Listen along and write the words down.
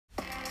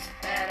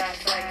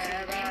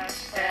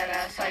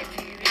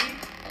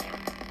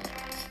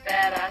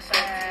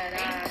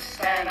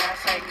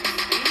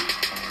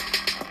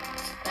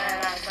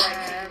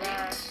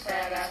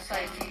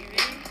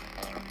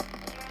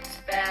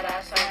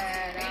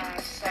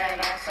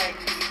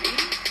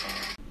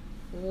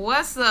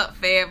What's up,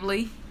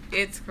 family?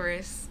 It's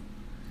Chris.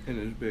 And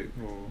it's Big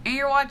Paul. And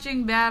you're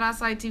watching Bad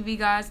Outside TV,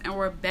 guys. And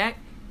we're back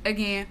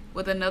again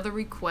with another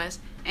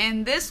request.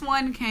 And this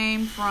one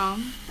came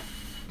from...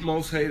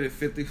 Most Hated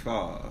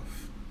 55.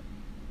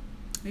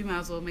 We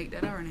might as well make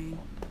that our name.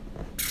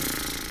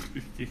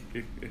 He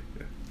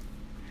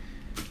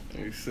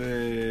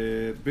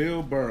said,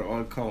 Bill Burr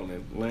on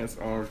Conan, Lance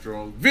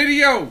Armstrong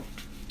video.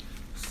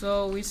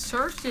 So we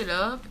searched it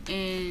up,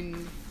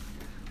 and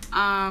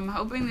I'm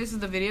hoping this is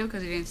the video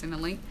because he didn't send a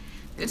link.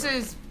 This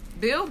is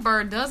Bill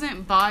Burr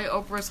doesn't buy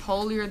Oprah's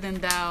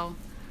Holier-Than-Thou,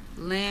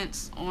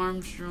 Lance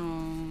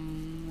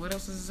Armstrong. What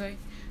else does it say?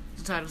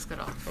 The title's cut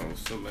off. Oh,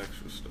 some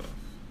extra stuff.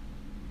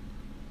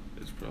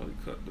 It's probably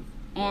cut the...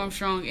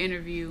 Armstrong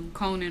interview,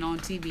 Conan on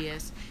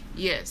TBS.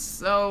 Yes,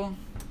 so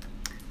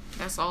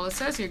that's all it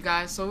says here,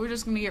 guys. So we're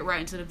just going to get right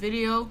into the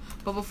video.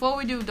 But before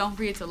we do, don't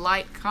forget to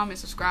like, comment,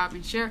 subscribe,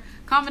 and share.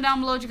 Comment down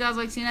below what you guys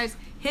like to see next.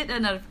 Hit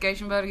that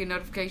notification bell to get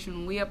notification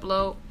when we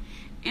upload.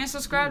 And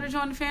subscribe to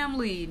join the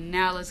family.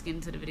 Now let's get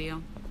into the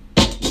video.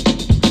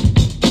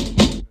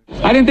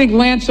 I didn't think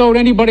Lance owed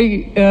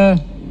anybody, he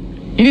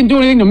didn't do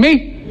anything to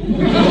me. You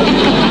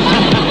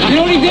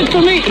know what he did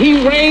for me?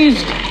 He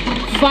raised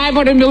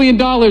 $500 million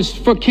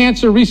for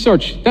cancer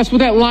research. That's what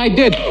that lie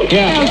did.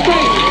 Yeah, it was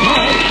great.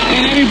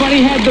 And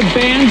everybody had the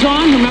bands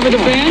on. Remember the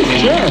bands?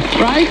 Sure.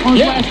 Right?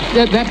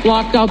 Yeah. That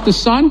blocked out the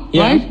sun,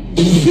 Yeah. right?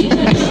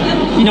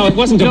 You know, it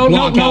wasn't to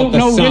block out the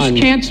sun. No risk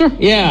cancer?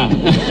 Yeah.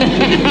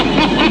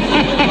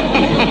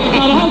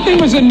 Now, the whole thing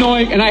was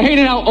annoying, and I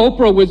hated how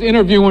Oprah was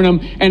interviewing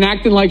him and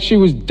acting like she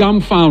was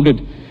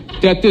dumbfounded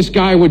that this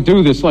guy would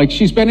do this. Like,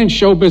 she's been in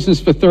show business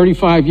for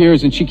 35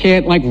 years, and she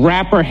can't, like,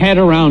 wrap her head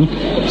around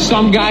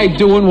some guy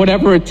doing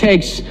whatever it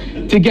takes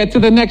to get to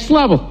the next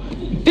level.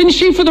 Didn't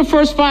she, for the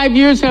first 5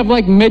 years, have,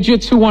 like,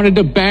 midgets who wanted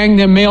to bang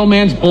their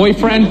mailman's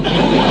boyfriend?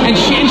 And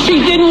she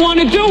didn't want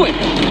to do it.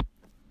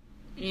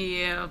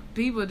 Yeah,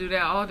 people do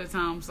that all the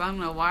time, so I don't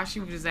know why she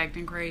was just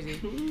acting crazy.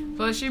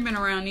 Plus, she been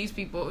around these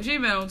people. She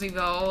been on TV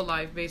her whole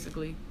life,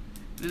 basically.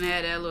 And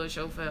had that little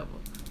show forever.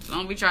 So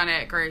don't be trying to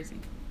act crazy.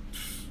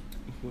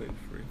 Waiting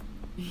for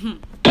you.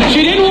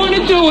 She didn't want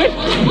to do it,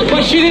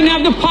 but she didn't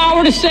have the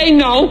power to say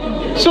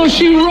no, so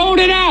she wrote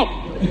it out.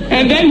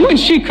 And then when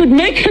she could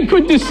make a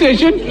good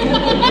decision,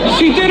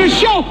 she did a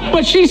show.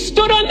 But she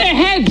stood on the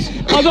heads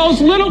of those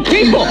little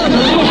people for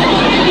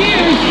 5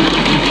 years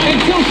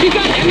until she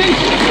got... And then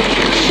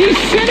she's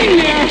sitting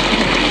there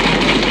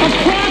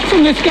across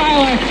from this guy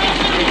like,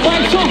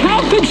 so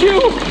how could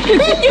you...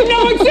 You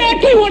know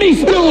exactly what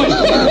he's doing.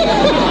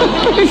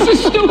 It's the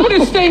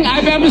stupidest thing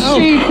I've ever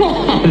seen.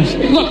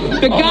 Look,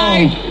 the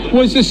guy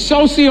was a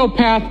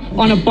sociopath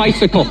on a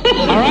bicycle,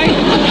 all right?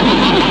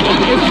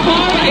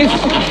 As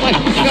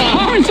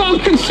far as I'm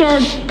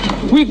concerned,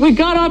 we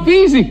got off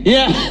easy.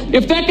 Yeah.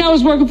 If that guy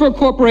was working for a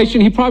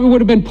corporation, he probably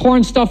would have been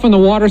pouring stuff in the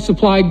water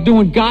supply,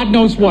 doing God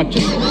knows what.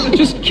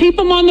 Just keep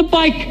him on the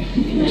bike.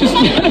 Just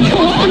let him go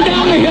up and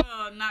down the hill.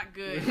 Not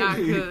good, not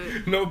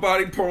good.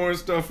 Nobody pouring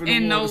stuff in the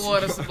no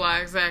water supply,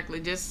 exactly.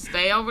 Just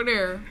stay over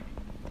there.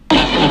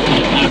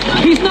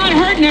 He's not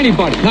hurting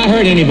anybody. Not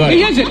hurting anybody.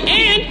 He isn't.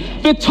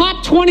 And the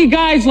top 20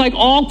 guys, like,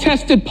 all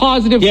tested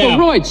positive for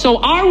roids. So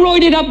our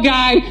roided up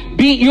guy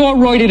beat your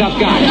roided up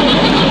guy.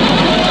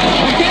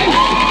 Okay?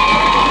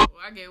 Well,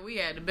 I guess we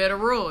had the better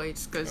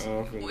roids, because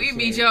we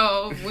beat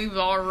y'all. We was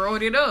all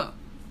roided up.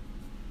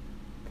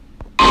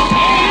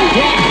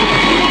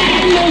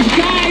 And those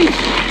guys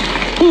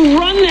who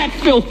run that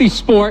filthy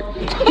sport,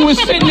 who are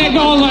sitting there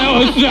going like,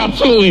 oh,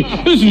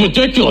 this is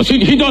ridiculous.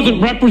 He doesn't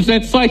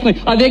represent cycling.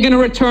 Are they going to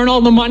return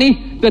all the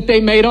money that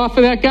they made off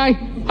of that guy?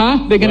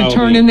 Huh? They're going to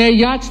turn in their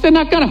yachts? They're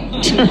not going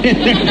to. They're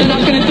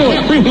not going to do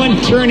it.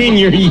 Everyone turn in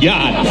your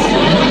yachts.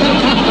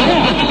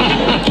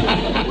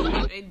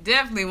 They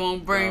definitely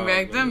won't bring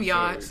back them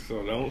yachts.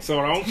 So don't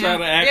try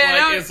to act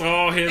like it's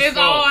all his fault. It's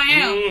all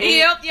him. He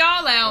helped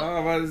y'all out. I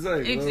was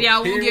about to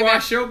say. We'll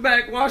wash your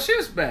back, wash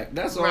his back.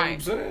 That's all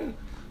I'm saying.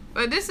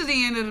 But this is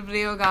the end of the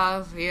video,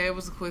 guys. Yeah, it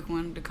was a quick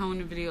one. The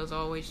Conan video is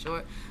always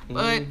short.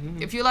 But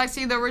if you'd like to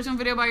see the original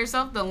video by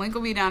yourself, the link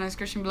will be down in the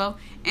description below.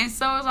 And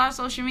so is our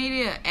social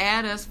media.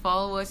 Add us,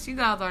 follow us. You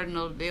guys already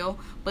know the deal.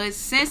 But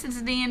since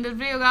it's the end of the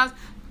video, guys,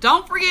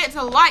 don't forget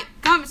to like,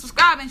 comment,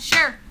 subscribe, and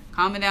share.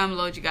 Comment down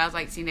below what you guys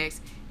like to see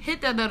next.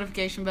 Hit that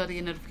notification bell to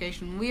get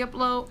notification when we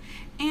upload.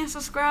 And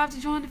subscribe to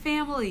join the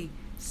family.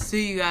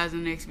 See you guys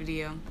in the next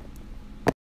video.